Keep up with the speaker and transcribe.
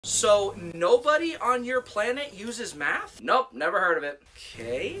So nobody on your planet uses math? Nope, never heard of it.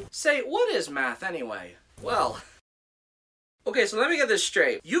 Okay. Say, what is math anyway? Well... Okay, so let me get this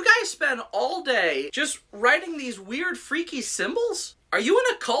straight. You guys spend all day just writing these weird, freaky symbols? Are you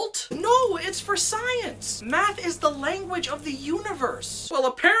in a cult? No, it's for science. Math is the language of the universe. Well,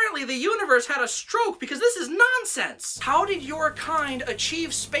 apparently the universe had a stroke because this is nonsense. How did your kind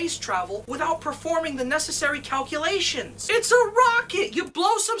achieve space travel without performing the necessary calculations? It's a rocket. You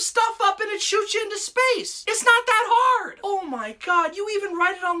blow some stuff up and it shoots you into space. It's not that hard. Oh my God, you even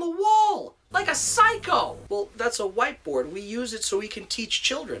write it on the wall. Like a psycho. Well, that's a whiteboard. We use it so we can teach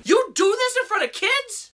children. You do this in front of kids?